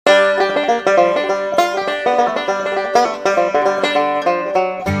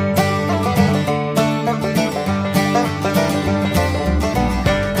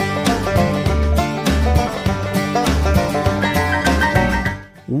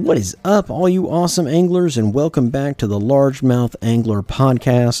What is up, all you awesome anglers, and welcome back to the Largemouth Angler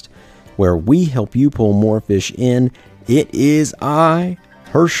Podcast, where we help you pull more fish in. It is I,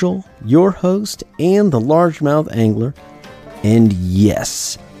 Herschel, your host, and the Largemouth Angler. And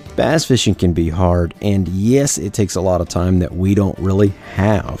yes, bass fishing can be hard, and yes, it takes a lot of time that we don't really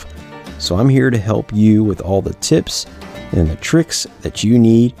have. So I'm here to help you with all the tips and the tricks that you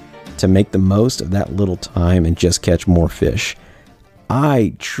need to make the most of that little time and just catch more fish.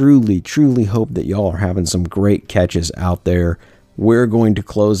 I truly hope that y'all are having some great catches out there. We're going to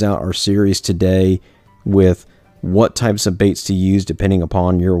close out our series today with what types of baits to use depending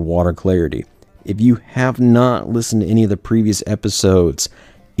upon your water clarity. If you have not listened to any of the previous episodes,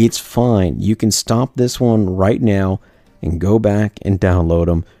 it's fine. You can stop this one right now and go back and download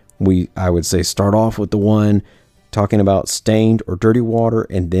them. I would say start off with the one talking about stained or dirty water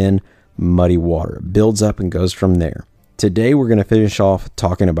and then muddy water. It builds up and goes from there. Today we're going to finish off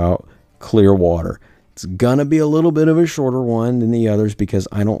talking about clear water. It's going to be a little bit of a shorter one than the others because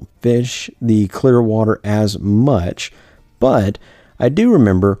I don't fish the clear water as much. But I do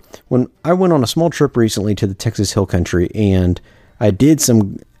remember when I went on a small trip recently to the Texas Hill Country and I did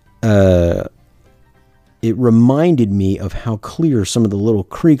some, it reminded me of how clear some of the little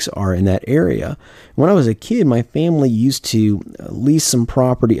creeks are in that area. When I was a kid, my family used to lease some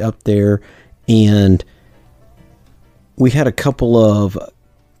property up there, and we had a couple of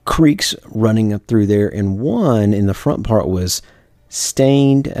creeks running up through there, and one in the front part was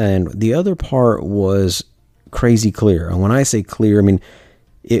stained and the other part was crazy clear. And when I say clear, I mean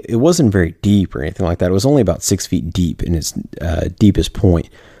it wasn't very deep or anything like that. It was only about 6 feet deep in its deepest point,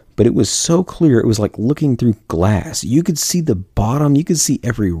 but it was so clear it was like looking through glass. You could see the bottom, you could see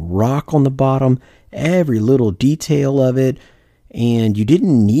every rock on the bottom, every little detail of it, and you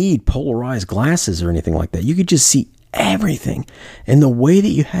didn't need polarized glasses or anything like that. You could just see everything. And the way that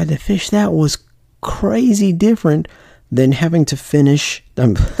you had to fish that was crazy different than having to finish.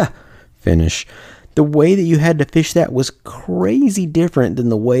 The way that you had to fish that was crazy different than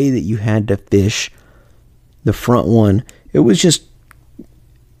the way that you had to fish the front one. It was just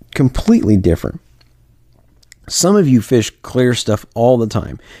completely different. Some of you fish clear stuff all the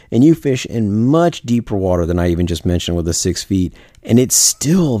time, and you fish in much deeper water than I even just mentioned with the 6 feet, and it's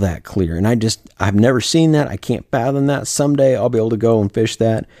still that clear. And I've never seen that. I can't fathom that. Someday I'll be able to go and fish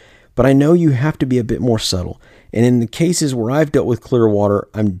that, but I know you have to be a bit more subtle. And in the cases where I've dealt with clear water,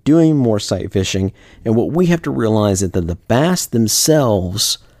 I'm doing more sight fishing, and what we have to realize is that the bass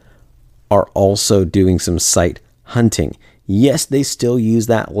themselves are also doing some sight hunting. Yes, they still use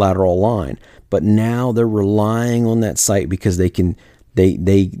that lateral line, but now they're relying on that sight because they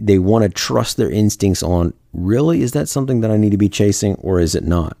want to trust their instincts on, really, is that something that I need to be chasing or is it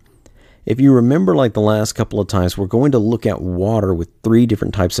not? If you remember, like the last couple of times, we're going to look at water with 3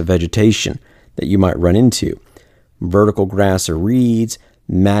 different types of vegetation that you might run into: vertical grass or reeds,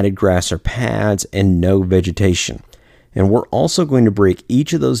 matted grass or pads, and no vegetation. And we're also going to break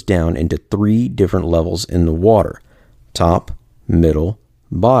each of those down into 3 different levels in the water: top, middle,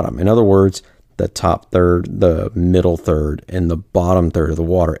 bottom. In other words, the top third, the middle third, and the bottom third of the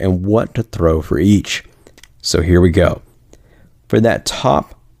water, and what to throw for each. So here we go. For that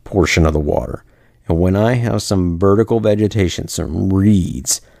top portion of the water, and when I have some vertical vegetation, some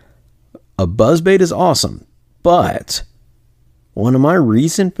reeds, a buzzbait is awesome, but one of my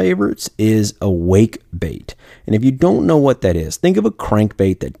recent favorites is a wake bait. And if you don't know what that is, think of a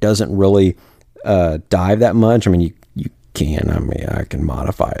crankbait that doesn't really dive that much. I mean, I can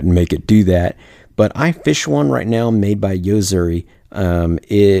modify it and make it do that. But I fish one right now made by Yo-Zuri.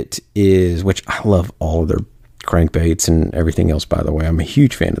 It is, which I love all of their crankbaits and everything else, by the way. I'm a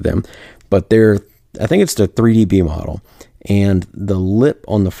huge fan of them. But I think it's the 3DB model. And the lip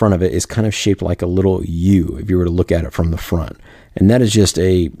on the front of it is kind of shaped like a little U if you were to look at it from the front. And that is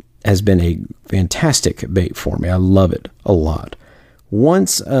has been a fantastic bait for me. I love it a lot.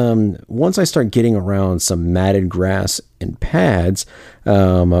 Once I start getting around some matted grass and pads,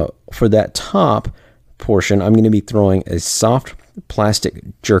 for that top portion, I'm going to be throwing a soft plastic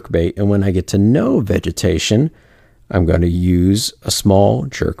jerkbait. And when I get to no vegetation, I'm going to use a small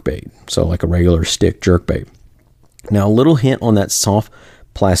jerkbait. So like a regular stick jerkbait. Now, a little hint on that soft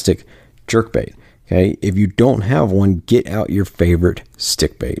plastic jerkbait. Okay. If you don't have one, get out your favorite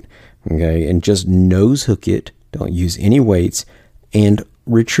stick bait. Okay. And just nose hook it. Don't use any weights. And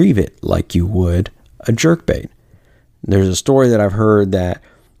retrieve it like you would a jerkbait. There's a story that I've heard that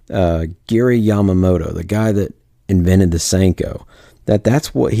Gary Yamamoto, the guy that invented the Senko,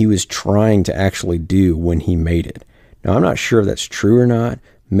 that's what he was trying to actually do when he made it. Now, I'm not sure if that's true or not.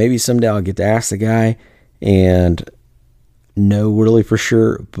 Maybe someday I'll get to ask the guy, and know really for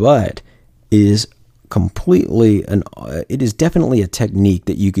sure, but it is definitely a technique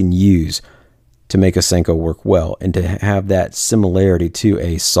that you can use to make a Senko work well and to have that similarity to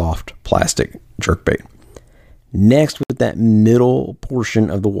a soft plastic jerkbait. Next, with that middle portion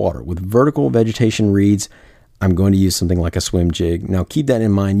of the water, with vertical vegetation reeds, I'm going to use something like a swim jig. Now, keep that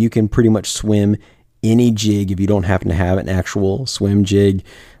in mind. You can pretty much swim any jig if you don't happen to have an actual swim jig.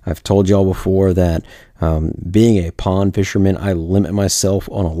 I've told y'all before that being a pond fisherman, I limit myself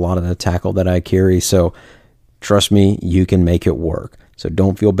on a lot of the tackle that I carry. So trust me, you can make it work. So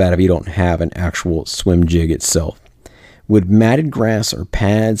don't feel bad if you don't have an actual swim jig itself. With matted grass or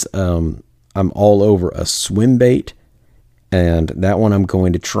pads, I'm all over a swim bait. And that one I'm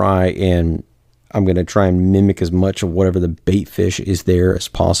going to try and mimic as much of whatever the bait fish is there as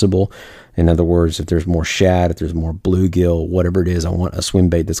possible. In other words, if there's more shad, if there's more bluegill, whatever it is, I want a swim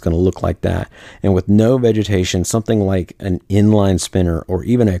bait that's going to look like that. And with no vegetation, something like an inline spinner or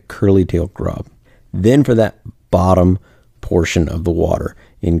even a curly-tailed grub. Then for that bottom portion of the water,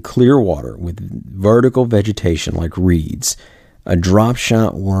 in clear water with vertical vegetation like reeds, a drop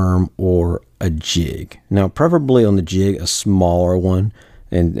shot worm or a jig. Now, preferably on the jig, a smaller one.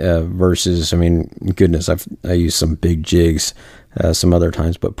 And versus, I mean, goodness, I use some big jigs some other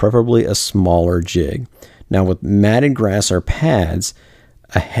times, but preferably a smaller jig. Now with matted grass or pads,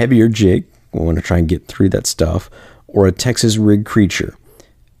 a heavier jig, we want to try and get through that stuff, or a Texas rig creature.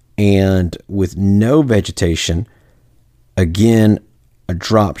 And with no vegetation, again, a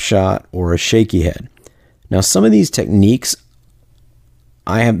drop shot or a shaky head. Now some of these techniques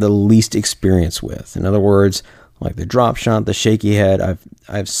I have the least experience with. In other words, like the drop shot, the shaky head,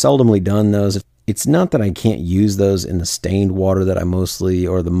 I've seldomly done those. It's not that I can't use those in the stained water that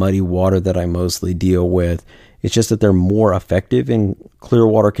or the muddy water that I mostly deal with. It's just that they're more effective in clear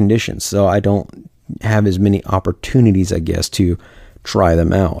water conditions. So I don't have as many opportunities, I guess, to try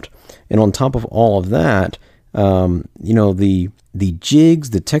them out. And on top of all of that, the jigs,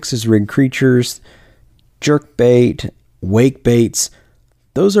 the Texas rig creatures, jerk bait, wake baits,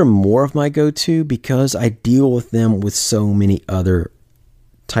 those are more of my go-to because I deal with them with so many other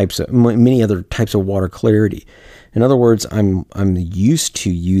types of water clarity. In other words, I'm used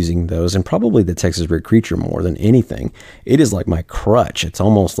to using those, and probably the Texas rig creature more than anything. It is like my crutch. It's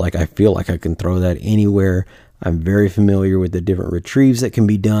almost like I feel like I can throw that anywhere. I'm very familiar with the different retrieves that can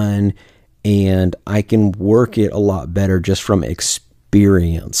be done, and I can work it a lot better just from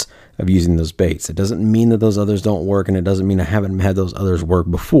experience of using those baits. It doesn't mean that those others don't work, and it doesn't mean I haven't had those others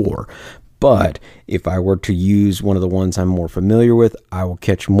work before. But if I were to use one of the ones I'm more familiar with, I will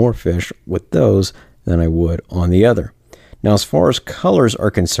catch more fish with those than I would on the other. Now, as far as colors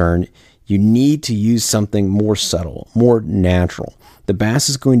are concerned, you need to use something more subtle, more natural. The bass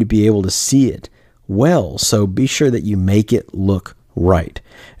is going to be able to see it well, so be sure that you make it look right.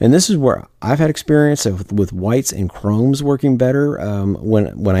 And this is where I've had experience with whites and chromes working better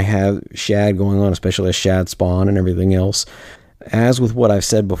when I have shad going on, especially a shad spawn and everything else. As with what I've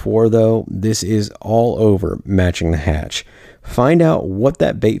said before, though, this is all over matching the hatch. Find out what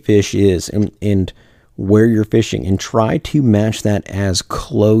that bait fish is and where you're fishing, and try to match that as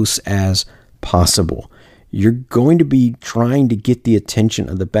close as possible. You're going to be trying to get the attention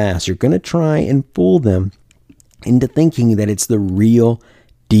of the bass. You're going to try and fool them into thinking that it's the real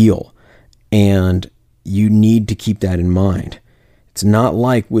deal, and you need to keep that in mind. It's not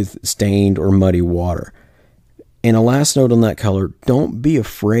like with stained or muddy water. And a last note on that color, don't be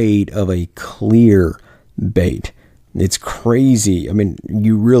afraid of a clear bait. It's crazy. I mean,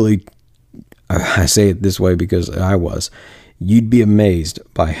 I say it this way because you'd be amazed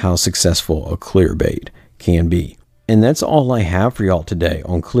by how successful a clear bait can be. And that's all I have for y'all today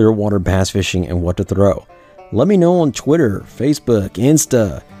on clear water bass fishing and what to throw. Let me know on Twitter, Facebook,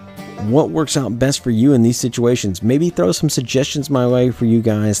 Insta, what works out best for you in these situations. Maybe throw some suggestions my way for you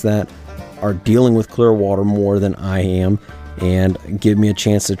guys that are dealing with clear water more than I am, and give me a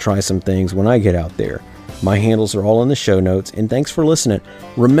chance to try some things when I get out there. My handles are all in the show notes, and thanks for listening.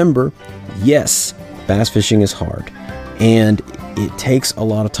 Remember, yes, bass fishing is hard, and it takes a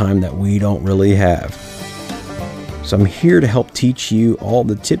lot of time that we don't really have. So I'm here to help teach you all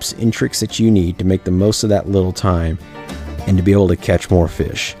the tips and tricks that you need to make the most of that little time and to be able to catch more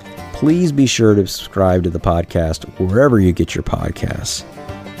fish. Please be sure to subscribe to the podcast wherever you get your podcasts.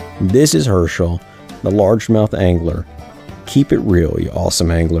 This is Herschel, the largemouth angler. Keep it real, you awesome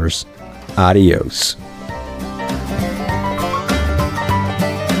anglers. Adios.